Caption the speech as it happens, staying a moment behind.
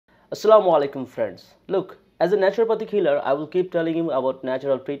Assalamu alaikum friends. Look, as a naturopathic healer, I will keep telling you about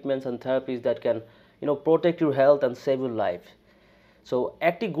natural treatments and therapies that can, protect your health and save your life. So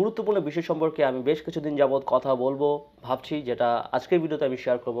একটি গুরুত্বপূর্ণ বিষয় সম্পর্কে আমি বেশ কিছুদিন যাবৎ কথা বলবো ভাবছি, যেটা আজকের ভিডিওতে আমি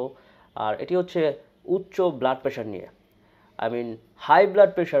শেয়ার করব। আর এটি হচ্ছে উচ্চ ব্লাড প্রেশার নিয়ে। হাই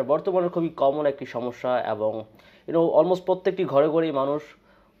ব্লাড প্রেশার বর্তমানে খুবই কমন একটি সমস্যা, এবং অলমোস্ট প্রত্যেকটি ঘরে ঘরেই মানুষ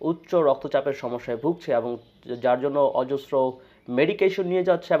উচ্চ রক্তচাপের সমস্যায় ভুগছে, এবং যার জন্য অজস্র মেডিকেশন নিয়ে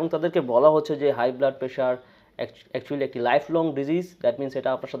যাচ্ছে, এবং তাদেরকে বলা হচ্ছে যে হাই ব্লাড প্রেশার অ্যাকচুয়ালি একটি life long disease. That means এটা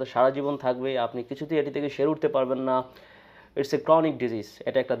আপনার সাথে সারা জীবন থাকবে, আপনি কিছুতেই এটি থেকে সেরে উঠতে পারবেন না। ইটস এ ক্রনিক ডিজিজ,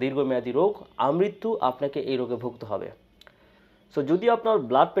 এটা একটা দীর্ঘমেয়াদী রোগ, আমৃত্যু আপনাকে এই রোগে ভুগতে হবে। সো যদি আপনার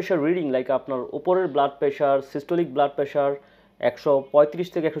ব্লাড প্রেশার রিডিং লাইক আপনার উপরের blood pressure, systolic blood pressure 135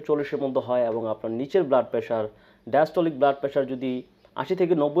 থেকে 140-এর মধ্যে হয়, এবং আপনার নিচের blood pressure, diastolic blood pressure যদি 80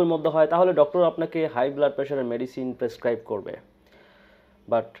 থেকে 90-এর মধ্যে হয়, তাহলে ডক্টর আপনাকে হাই ব্লাড প্রেশারের মেডিসিন প্রেসক্রাইব করবে।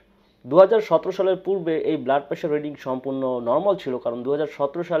 বাট 2017 সালের পূর্বে এই ব্লাড প্রেশার রিডিং সম্পূর্ণ নর্মাল ছিল, কারণ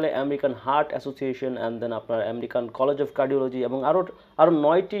 2017 সালে American heart association and then আপনার আমেরিকান কলেজ অফ কার্ডিওলজি এবং আরও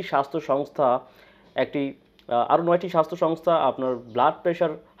 9টি স্বাস্থ্য সংস্থা আপনার blood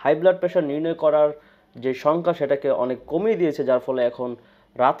pressure, high blood pressure নির্ণয় করার যে সংখ্যা সেটাকে অনেক কমিয়ে দিয়েছে, যার ফলে এখন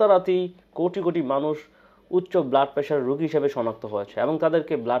রাতারাতি কোটি কোটি মানুষ উচ্চ ব্লাড প্রেশার রোগী হিসেবে শনাক্ত হয়েছে, এবং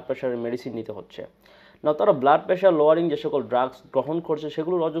তাদেরকে ব্লাড প্রেশারের মেডিসিন নিতে হচ্ছে না। তারা ব্লাড প্রেশার লোয়ারিং যে সকল ড্রাগস গ্রহণ করছে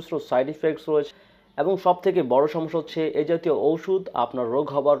সেগুলোর অজস্র সাইড ইফেক্টস রয়েছে, এবং সব থেকে বড় সমস্যা হচ্ছে এই জাতীয় ঔষধ আপনার রোগ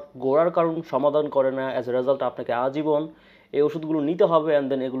হবার গোড়ার কারণ সমাধান করে না। অ্যাজ এ রেজাল্ট আপনাকে আজীবন এই ওষুধগুলো নিতে হবে, অ্যান্ড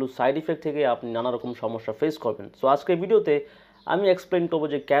দেন এগুলো সাইড ইফেক্ট থেকে আপনি নানা রকম সমস্যা ফেস করবেন। সো আজকের ভিডিওতে আমি এক্সপ্লেন করবো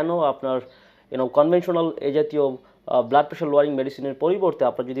যে কেন আপনার কনভেনশনাল এই জাতীয় ব্লাড প্রেশার লোয়ারিং মেডিসিনের পরিবর্তে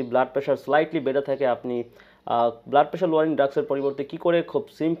আপনার যদি ব্লাড প্রেশার স্লাইটলি বেড়ে থাকে, আপনি ব্লাড প্রেশার লোয়ারিং ড্রাগসের পরিবর্তে কী করে খুব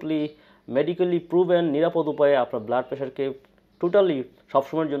সিম্পলি মেডিকেলি প্রুভেন নিরাপদ উপায়ে আপনার ব্লাড প্রেশারকে টোটালি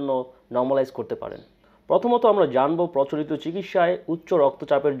সবসময়ের জন্য নর্মালাইজ করতে পারেন। প্রথমত আমরা জানবো প্রচলিত চিকিৎসায় উচ্চ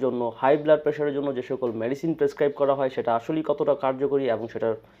রক্তচাপের জন্য, হাই ব্লাড প্রেশারের জন্য যে সকল মেডিসিন প্রেসক্রাইব করা হয় সেটা আসলেই কতটা কার্যকরী এবং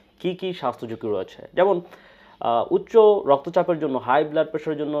সেটার কী কী স্বাস্থ্য ঝুঁকি রয়েছে। যেমন উচ্চ রক্তচাপের জন্য, হাই ব্লাড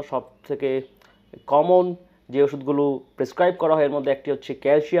প্রেশারের জন্য সব থেকে কমন যে ওষুধগুলো প্রেসক্রাইব করা হয় এর মধ্যে একটি হচ্ছে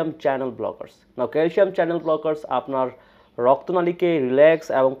ক্যালসিয়াম চ্যানেল ব্লকার্স। না, ক্যালসিয়াম চ্যানেল ব্লকার্স আপনার রক্তনালীকে রিল্যাক্স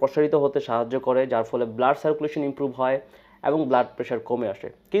এবং প্রসারিত হতে সাহায্য করে, যার ফলে ব্লাড সার্কুলেশন ইমপ্রুভ হয় এবং ব্লাড প্রেশার কমে আসে।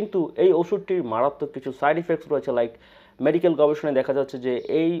 কিন্তু এই ওষুধটির মারাত্মক কিছু সাইড ইফেক্টস রয়েছে, লাইক মেডিকেল গবেষণায় দেখা যাচ্ছে যে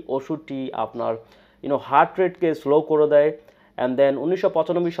এই ওষুধটি আপনার হার্ট রেটকে স্লো করে দেয়। অ্যান্ড দেন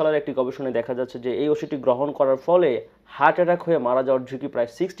 1995 সালের একটি গবেষণায় দেখা যাচ্ছে যে এই ওষুধটি গ্রহণ করার ফলে হার্ট অ্যাটাক হয়ে মারা যাওয়ার ঝুঁকি প্রায়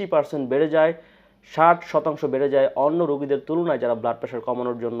 60% বেড়ে যায়, 60% বেড়ে যায় অন্য রোগীদের তুলনায় যারা ব্লাড প্রেশার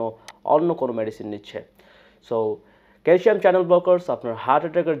কমানোর জন্য অন্য কোনো মেডিসিন নিচ্ছে। সো ক্যালসিয়াম চ্যানেল ব্লকার্স আপনার হার্ট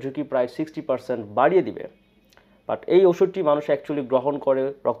অ্যাটাকের ঝুঁকি প্রায় 60% বাড়িয়ে দিবে। বাট এই ওষুধটি মানুষ অ্যাকচুয়ালি গ্রহণ করে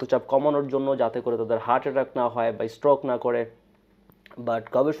রক্তচাপ কমানোর জন্য, যাতে করে তাদের হার্ট অ্যাটাক না হয় বা স্ট্রোক না করে। বাট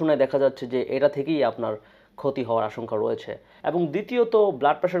গবেষণায় দেখা যাচ্ছে যে এটা থেকেই আপনার ক্ষতি হওয়ার আশঙ্কা রয়েছে। এবং দ্বিতীয়ত,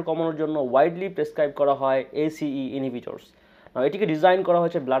 ব্লাড প্রেশার কমানোর জন্য ওয়াইডলি প্রেসক্রাইব করা হয় এসিই ইনহিবিটরস। এটিকে ডিজাইন করা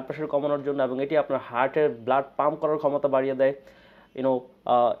হয়েছে ব্লাড প্রেশার কমানোর জন্য, এবং এটি আপনার হার্টের ব্লাড পাম্প করার ক্ষমতা বাড়িয়ে দেয়।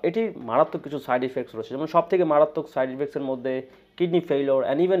 এটির মারাত্মক কিছু সাইড ইফেক্টস রয়েছে, যেমন সব থেকে মারাত্মক সাইড ইফেক্টসের মধ্যে kidney failure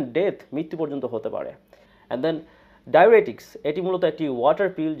and even death, মৃত্যু পর্যন্ত হতে পারে। অ্যান্ড দেন ডায়ুরেটিক্স, এটি মূলত একটি ওয়াটার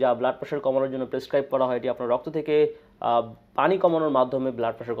পিল যা ব্লাড প্রেশার কমানোর জন্য প্রেসক্রাইব করা হয়। এটি আপনার রক্ত থেকে পানি কমানোর মাধ্যমে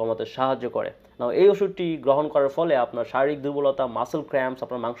ব্লাড প্রেশার কমাতে সাহায্য করে। এই ওষুধটি গ্রহণ করার ফলে আপনার শারীরিক দুর্বলতা, মাসেল ক্র্যাম্পস,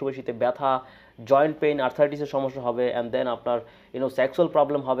 আপনার মাংসপেশিতে ব্যথা, জয়েন্ট পেইন, আর্থারাইটিসের সমস্যা হবে, অ্যান্ড দেন আপনার সেক্সুয়াল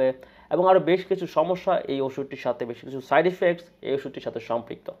প্রবলেম হবে, এবং আরও বেশ কিছু সমস্যা এই ওষুধটির সাথে, বেশ কিছু সাইড ইফেক্টস এই ওষুধটির সাথে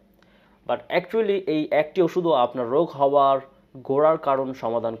সম্পৃক্ত। বাট অ্যাকচুয়ালি এই একটি ওষুধও আপনার রোগ হওয়ার গোড়ার কারণ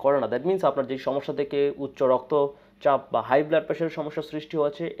সমাধান করে না। দ্যাট মিনস আপনার যে সমস্যা থেকে উচ্চ রক্তচাপ বা হাই ব্লাড প্রেশারের সমস্যা সৃষ্টি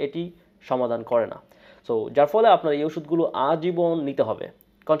হয়েছে এটি সমাধান করে না। সো যার ফলে আপনার এই ওষুধগুলো আজীবন নিতে হবে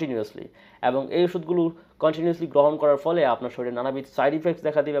কন্টিনিউয়াসলি, এবং এই ওষুধগুলো কন্টিনিউয়াসলি গ্রহণ করার ফলে আপনার শরীরে নানাবিধ সাইড ইফেক্টস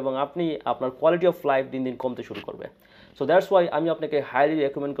দেখা দিবে, এবং আপনি আপনার কোয়ালিটি অফ লাইফ দিন দিন কমতে শুরু করবে। সো দ্যাটস ওয়াই আমি আপনাকে হাইলি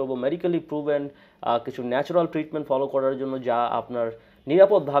রেকমেন্ড করবো মেডিকেলি প্রুভেন কিছু ন্যাচারাল ট্রিটমেন্ট ফলো করার জন্য, যা আপনার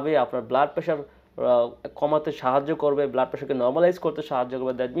নিরাপদভাবে আপনার ব্লাড প্রেশার কমাতে সাহায্য করবে, ব্লাড প্রেশারকে নর্মালাইজ করতে সাহায্য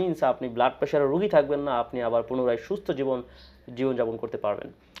করবে। দ্যাট মিনস আপনি ব্লাড প্রেশারের রোগী থাকবেন না, আপনি আবার পুনরায় সুস্থ জীবনযাপন করতে পারবেন।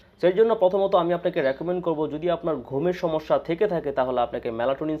 সেই জন্য প্রথমত আমি আপনাকে রেকমেন্ড করব, যদি আপনার ঘুমের সমস্যা থেকে থাকে তাহলে আপনাকে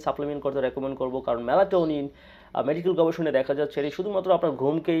মেলাটোনিন সাপ্লিমেন্ট করতে রেকমেন্ড করব, কারণ মেলাটোনিন মেডিকেল গবেষণায় দেখা যাচ্ছে এটি শুধুমাত্র আপনার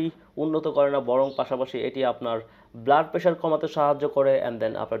ঘুমকেই উন্নত করে না, বরং পাশাপাশি এটি আপনার ব্লাড প্রেশার কমাতে সাহায্য করে, অ্যান্ড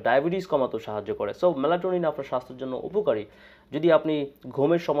দেন আপনার ডায়াবেটিস কমাতেও সাহায্য করে। সো মেলাটোনিন আপনার স্বাস্থ্যের জন্য উপকারী। যদি আপনি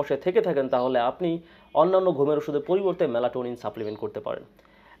ঘুমের সমস্যায় থেকে থাকেন তাহলে আপনি অন্যান্য ঘুমের ওষুধের পরিবর্তে মেলাটোনিন সাপ্লিমেন্ট করতে পারেন।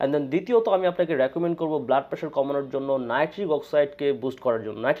 অ্যান্ড দেন দ্বিতীয়ত আমি আপনাকে রেকমেন্ড করব ব্লাড প্রেশার কমানোর জন্য নাইট্রিক অক্সাইডকে বুস্ট করার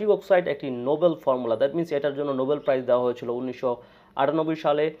জন্য। নাইট্রিক অক্সাইড একটি নোবেল ফর্মুলা, দ্যাট মিনস এটার জন্য নোবেল প্রাইজ দেওয়া হয়েছিল 1998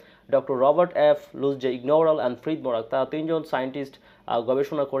 সালে। ডক্টর রবার্ট এফ লুজজে ইগনোরাল অ্যান্ড ফ্রিড মোরাক, তারা তিনজন সায়েন্টিস্ট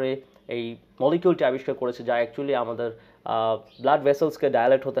গবেষণা করে এই মলিকিউলটি আবিষ্কার করেছে, যা অ্যাকচুয়ালি আমাদের ব্লাড ভেসেলসকে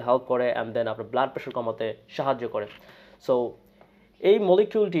ডায়ালেট হতে হেল্প করে অ্যান্ড দেন আপনার ব্লাড প্রেশার কমাতে সাহায্য করে। সো এই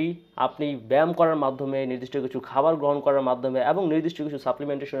মলিকিউলটি আপনি ব্যায়াম করার মাধ্যমে, নির্দিষ্ট কিছু খাবার গ্রহণ করার মাধ্যমে এবং নির্দিষ্ট কিছু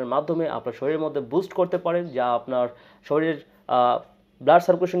সাপ্লিমেন্টেশনের মাধ্যমে আপনার শরীরের মধ্যে বুস্ট করতে পারেন, যা আপনার শরীরের ব্লাড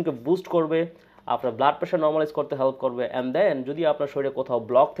সার্কুলেশনকে বুস্ট করবে, আপনার ব্লাড প্রেশার নর্মালাইজ করতে হেল্প করবে। অ্যান্ড দেন যদি আপনার শরীরে কোথাও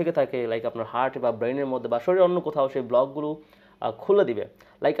ব্লক থেকে থাকে, লাইক আপনার হার্ট বা ব্রেনের মধ্যে বা শরীরের অন্য কোথাও, সেই ব্লকগুলো খুলে দিবে।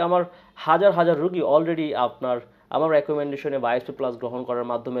 লাইক আমার হাজার হাজার রুগী অলরেডি আমার রেকমেন্ডেশনে বায়োসি প্লাস গ্রহণ করার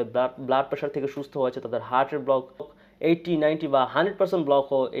মাধ্যমে ব্লাড প্রেশার থেকে সুস্থ হয়েছে, তাদের হার্টের ব্লক 80, 90 বা 100%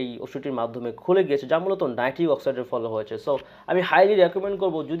 ব্লকও এই ওষুধটির মাধ্যমে খুলে গিয়েছে, যা মূলত নাইট্রিক অক্সাইডের ফলে হয়েছে। সো আমি হাইলি রেকমেন্ড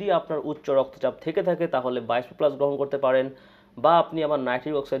করব, যদি আপনার উচ্চ রক্তচাপ থেকে থাকে তাহলে বায়োসি প্লাস গ্রহণ করতে পারেন, বা আপনি আমার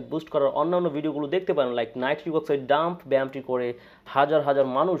নাইট্রিক অক্সাইড বুস্ট করার অন্যান্য ভিডিওগুলো দেখতে পারেন, লাইক নাইট্রিক অক্সাইড ডাম্প ব্যায়ামটি করে হাজার হাজার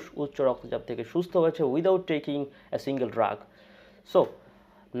মানুষ উচ্চ রক্তচাপ থেকে সুস্থ হয়েছে without taking a single drug. So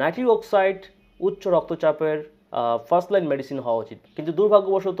nitric oxide উচ্চ রক্তচাপের ফার্স্ট লাইন মেডিসিন হওয়া উচিত, কিন্তু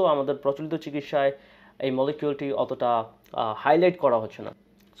দুর্ভাগ্যবশত আমাদের প্রচলিত চিকিৎসায় এই মলিকিউলটি অতটা হাইলাইট করা হচ্ছে না।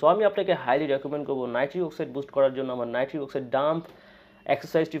 সো আমি আপনাকে হাইলি রেকমেন্ড করবো নাইট্রিক অক্সাইড বুস্ট করার জন্য আমার নাইট্রিক অক্সাইড ডাম্প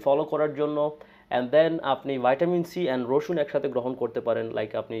এক্সারসাইজটি ফলো করার জন্য। অ্যান্ড দেন আপনি ভাইটামিন সি অ্যান্ড রসুন একসাথে গ্রহণ করতে পারেন,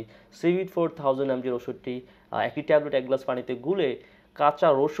 লাইক আপনি সিভিড 4000 mg ওষুধটি একটি ট্যাবলেট 1 গ্লাস পানিতে গুলে কাঁচা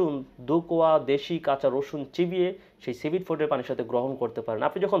রসুন 2 কোয়া দেশি কাঁচা রসুন চিবিয়ে সেই সিভিড 4 পানির সাথে গ্রহণ করতে পারেন।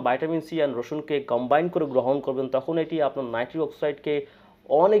 আপনি যখন ভাইটামিন সি অ্যান্ড রসুনকে কম্বাইন করে গ্রহণ করবেন, তখন এটি আপনার নাইট্রিক অক্সাইডকে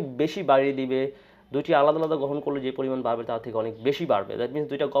অনেক বেশি বাড়িয়ে দিবে। দুইটি আলাদা আলাদা গ্রহণ করলে যে পরিমাণ বাড়বে তার থেকে অনেক বেশি বাড়বে। দ্যাট মিনস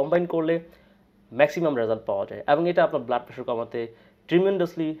দুইটা কম্বাইন করলে ম্যাক্সিমাম রেজাল্ট পাওয়া যায়, এবং এটা আপনার ব্লাড প্রেশার কমাতে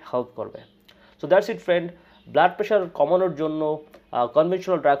ট্রিমেন্ডাসলি হেল্প করবে। So that's it friend. Blood pressure কমানোর জন্য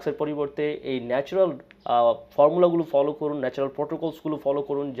কনভেনশনাল ড্রাগসের পরিবর্তে এই ন্যাচারাল ফর্মুলাগুলো ফলো করুন, ন্যাচারাল প্রোটোকলসগুলো ফলো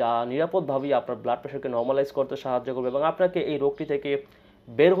করুন, যা নিরাপদভাবেই আপনার ব্লাড প্রেশারকে নর্মালাইজ করতে সাহায্য করবে এবং আপনাকে এই রোগটি থেকে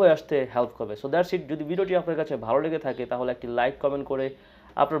বের হয়ে আসতে হেল্প করবে। So that's it. যদি ভিডিওটি আপনার কাছে ভালো লেগে থাকে তাহলে একটি লাইক কমেন্ট করে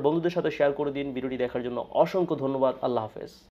আপনার বন্ধুদের সাথে শেয়ার করে দিন। ভিডিওটি দেখার জন্য অসংখ্য ধন্যবাদ। আল্লাহ হাফেজ।